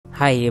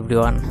Hi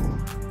everyone,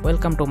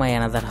 welcome to my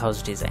another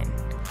house design.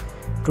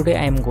 Today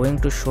I am going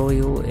to show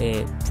you a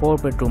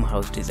 4-bedroom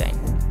house design.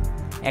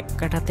 এক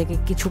কাঠা থেকে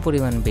কিছু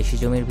পরিমাণ বেশি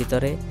জমির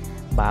ভিতরে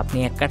বা আপনি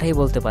এক কাঠাই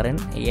বলতে পারেন,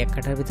 এই এক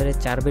কাঠার ভিতরে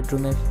 4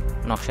 বেডরুমের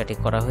নকশাটি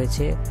করা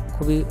হয়েছে।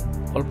 খুবই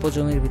অল্প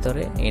জমির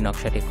ভিতরে এই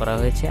নকশাটি করা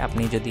হয়েছে।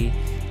 আপনি যদি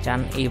চান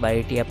এই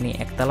বাড়িটি আপনি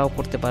একতলাও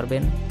করতে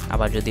পারবেন,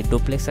 আবার যদি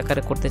ডুপ্লেক্স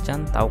আকারে করতে চান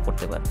তাও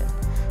করতে পারবেন।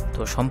 তো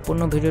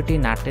সম্পূর্ণ ভিডিওটি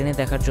না টেনে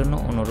দেখার জন্য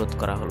অনুরোধ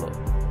করা হলো।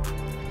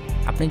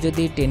 আপনি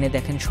যদি টেনে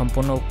দেখেন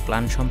সম্পূর্ণ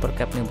প্ল্যান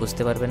সম্পর্কে আপনি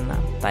বুঝতে পারবেন না,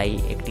 তাই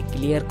একটি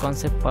ক্লিয়ার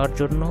কনসেপ্ট পাওয়ার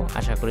জন্য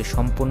আশা করি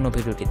সম্পূর্ণ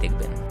ভিডিওটি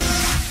দেখবেন।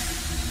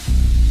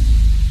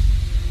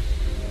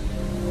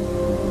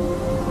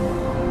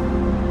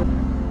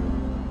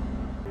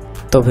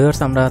 তো ভিউয়ার্স,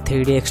 আমরা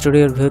 3D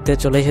এক্সটেরিয়র ভিউতে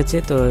চলে এসেছি।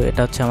 তো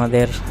এটা হচ্ছে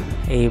আমাদের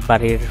এই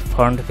বাড়ির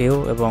ফ্রন্ট ভিউ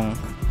এবং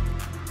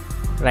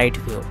রাইট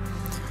ভিউ।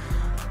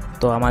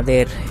 তো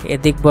আমাদের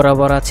এদিক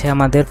বরাবর আছে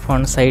আমাদের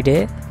ফ্রন্ট সাইডে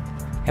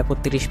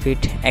 31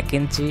 ফিট 1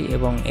 ইঞ্চি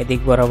এবং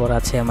এদিক বরাবর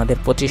আছে আমাদের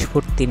 25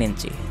 ফুট 3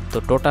 ইঞ্চি। তো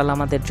টোটাল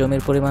আমাদের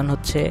জমির পরিমাণ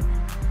হচ্ছে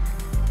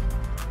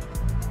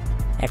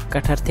এক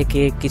কাঠার থেকে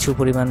কিছু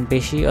পরিমাণ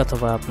বেশি,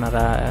 অথবা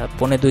আপনারা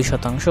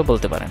 2.5%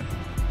 বলতে পারেন।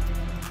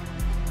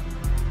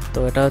 তো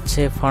এটা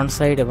হচ্ছে ফ্রন্ট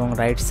সাইড এবং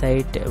রাইট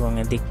সাইড, এবং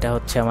এদিকটা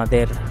হচ্ছে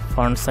আমাদের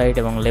ফ্রন্ট সাইড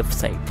এবং লেফট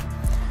সাইড।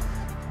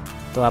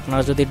 তো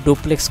আপনারা যদি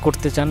ডুপ্লেক্স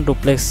করতে চান,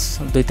 ডুপ্লেক্স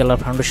 2 তলার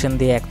ফাউন্ডেশন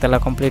দিয়ে একতলা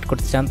কমপ্লিট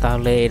করতে চান,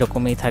 তাহলে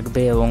এরকমই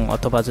থাকবে। এবং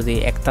অথবা যদি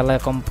একতলা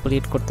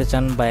কমপ্লিট করতে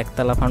চান বা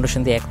একতলা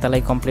ফাউন্ডেশন দিয়ে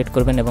একতলাই কমপ্লিট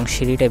করবেন এবং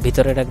সিঁড়িটা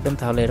ভিতরে রাখবেন,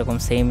 তাহলে এরকম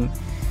সেম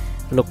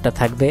লুকটা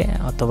থাকবে।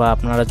 অথবা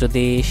আপনারা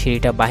যদি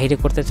সিঁড়িটা বাহিরে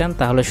করতে চান,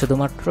 তাহলে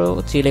শুধুমাত্র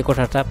চিলে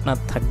কোঠাটা আপনার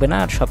থাকবে না,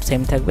 আর সব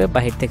সেম থাকবে।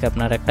 বাহির থেকে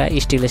আপনারা একটা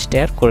স্টিল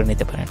স্টেয়ার করে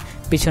নিতে পারেন,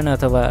 পিছনে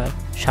অথবা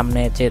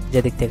সামনে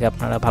যেদিক থেকে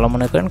আপনারা ভালো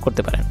মনে করেন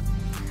করতে পারেন।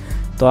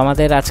 তো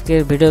আমাদের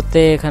আজকের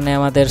ভিডিওতে এখানে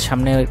আমাদের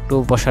সামনে একটু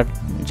বসার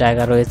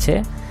জায়গা রয়েছে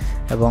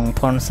এবং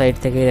ফ্রন্ট সাইড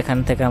থেকে এখান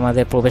থেকে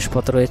আমাদের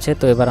প্রবেশপথ রয়েছে।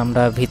 তো এবার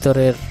আমরা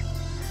ভিতরের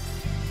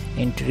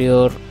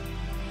ইন্টেরিয়র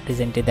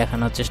ডিজাইনটি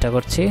দেখানোর চেষ্টা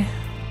করছি।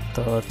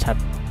 তো ছাদ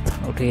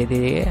উঠিয়ে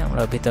দিয়ে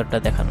আমরা ভিতরটা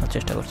দেখানোর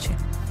চেষ্টা করছি।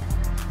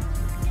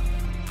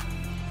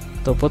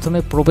 তো প্রথমে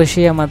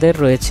প্রবেশেই আমাদের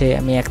রয়েছে,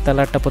 আমি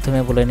একতলাটা প্রথমে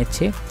বলে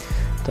নিচ্ছি।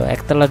 তো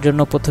একতলার জন্য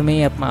প্রথমেই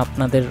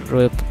আপনাদের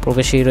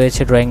প্রবেশেই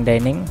রয়েছে ড্রয়িং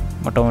ডাইনিং,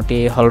 মোটামুটি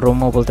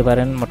হলরুমও বলতে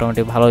পারেন,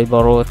 মোটামুটি ভালোই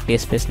বড় একটি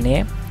স্পেস নিয়ে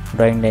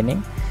ড্রয়িং ডাইনিং।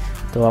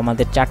 তো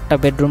আমাদের 4টা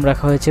বেডরুম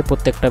রাখা হয়েছে,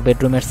 প্রত্যেকটা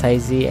বেডরুমের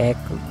সাইজই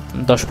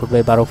 10 ফুট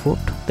বাই 12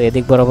 ফুট। তো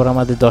এদিক বরাবর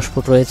আমাদের 10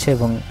 ফুট রয়েছে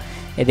এবং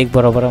এদিক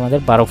বরাবর আমাদের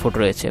 12 ফুট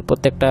রয়েছে।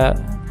 প্রত্যেকটা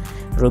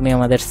রুমই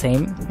আমাদের সেম,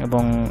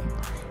 এবং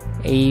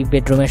এই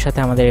বেডরুমের সাথে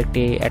আমাদের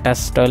একটি অ্যাটাচ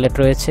টয়লেট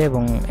রয়েছে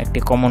এবং একটি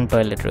কমন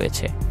টয়লেট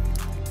রয়েছে।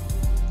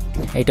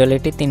 এই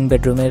টয়লেটটি 3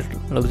 বেডরুমের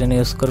লোকজন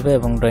ইউজ করবে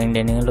এবং ড্রয়িং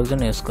ডাইনিংয়ের লোকজন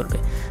ইউজ করবে।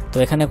 তো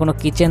এখানে কোনো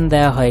কিচেন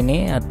দেওয়া হয়নি।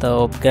 তো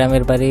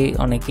গ্রামের বাড়ি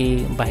অনেকেই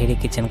বাইরে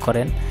কিচেন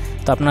করেন।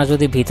 তো আপনারা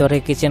যদি ভিতরে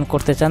কিচেন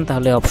করতে চান,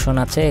 তাহলে অপশন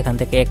আছে, এখান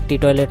থেকে একটি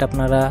টয়লেট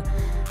আপনারা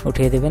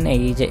উঠিয়ে দেবেন,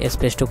 এই যে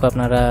স্পেসটুকু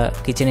আপনারা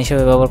কিচেন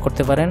হিসেবে ব্যবহার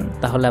করতে পারেন।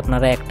 তাহলে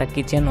আপনারা একটা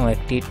কিচেন ও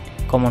একটি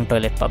কমন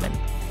টয়লেট পাবেন।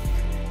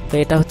 তো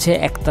এটা হচ্ছে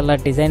একতলার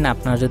ডিজাইন।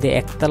 আপনারা যদি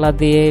একতলা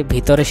দিয়ে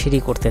ভিতরে সিঁড়ি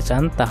করতে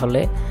চান,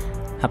 তাহলে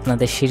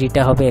আপনাদের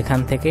সিঁড়িটা হবে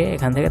এখান থেকে,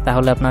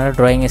 তাহলে আপনারা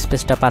ড্রয়িং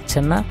স্পেসটা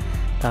পাচ্ছেন না,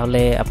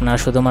 তাহলে আপনারা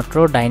শুধুমাত্র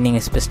ডাইনিং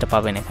স্পেসটা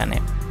পাবেন এখানে।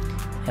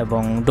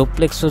 এবং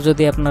ডুপ্লেক্সও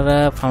যদি আপনারা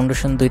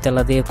ফাউন্ডেশন 2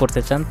 তলা দিয়ে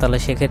করতে চান, তাহলে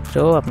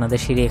সেক্ষেত্রেও আপনাদের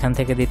সিঁড়ি এখান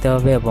থেকে দিতে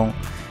হবে, এবং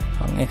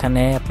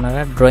এখানে আপনারা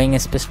ড্রয়িং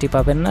স্পেসটি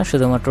পাবেন না,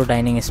 শুধুমাত্র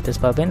ডাইনিং স্পেস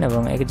পাবেন,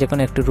 এবং যে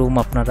কোনো একটি রুম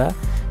আপনারা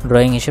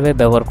ড্রয়িং হিসেবে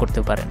ব্যবহার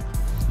করতে পারেন।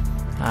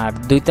 আর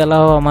 2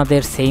 তলাও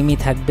আমাদের সেমই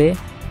থাকবে।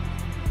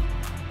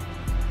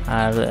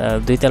 আর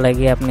 2 তলায়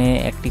গিয়ে আপনি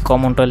একটি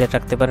কমন টয়লেট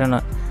রাখতে পারেন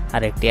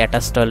আর একটি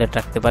অ্যাটাচ টয়লেট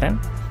রাখতে পারেন।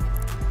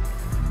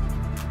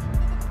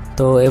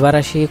 তো এবার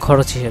আসি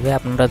খরচ হিসেবে।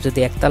 আপনারা যদি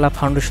একতলা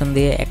ফাউন্ডেশন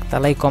দিয়ে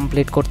একতলাই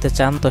কমপ্লিট করতে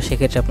চান, তো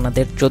সেক্ষেত্রে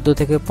আপনাদের 14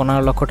 থেকে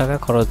 15 লক্ষ টাকা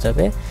খরচ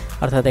যাবে।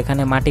 অর্থাৎ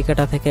এখানে মাটি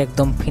কাটা থেকে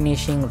একদম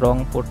ফিনিশিং রং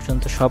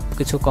পর্যন্ত সব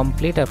কিছু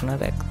কমপ্লিট, আপনার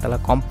একতলা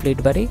কমপ্লিট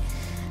বাড়ি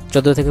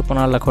 14 থেকে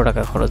 15 লক্ষ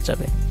টাকা খরচ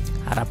যাবে।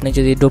 আর আপনি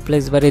যদি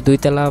ডুপ্লেক্স বাড়ি 2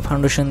 তলা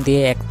ফাউন্ডেশন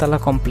দিয়ে একতলা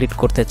কমপ্লিট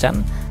করতে চান,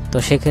 তো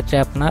সেক্ষেত্রে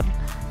আপনার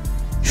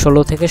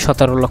 16 থেকে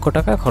 17 লক্ষ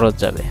টাকা খরচ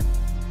যাবে।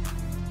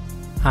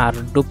 আর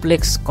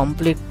ডুপ্লেক্স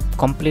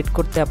কমপ্লিট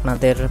করতে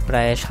আপনাদের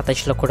প্রায়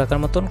 27 লক্ষ টাকার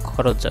মতন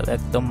খরচ যাবে।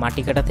 একদম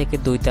মাটি কাটা থেকে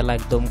 2 তলা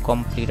একদম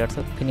কমপ্লিট,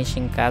 অর্থাৎ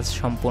ফিনিশিং কাজ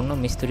সম্পূর্ণ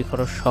মিস্ত্রি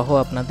খরচ সহ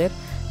আপনাদের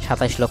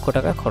 27 লক্ষ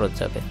টাকা খরচ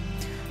যাবে।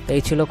 তো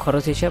এই ছিল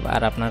খরচ হিসাব।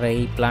 আর আপনারা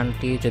এই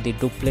প্ল্যানটি যদি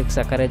ডুপ্লেক্স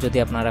আকারে যদি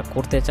আপনারা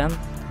করতে চান,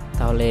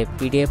 তাহলে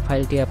পিডিএফ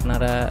ফাইলটি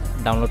আপনারা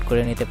ডাউনলোড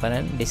করে নিতে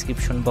পারেন।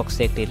 ডিসক্রিপশন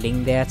বক্সে একটি লিঙ্ক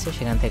দেওয়া আছে,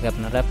 সেখান থেকে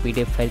আপনারা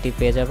পিডিএফ ফাইলটি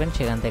পেয়ে যাবেন,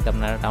 সেখান থেকে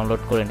আপনারা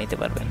ডাউনলোড করে নিতে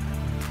পারবেন।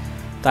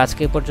 তো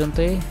আজকে এই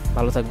পর্যন্তই।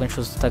 ভালো থাকবেন,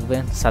 সুস্থ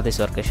থাকবেন, সাদিস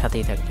ওয়ার্কের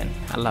সাথেই থাকবেন।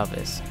 আল্লাহ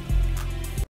হাফেজ।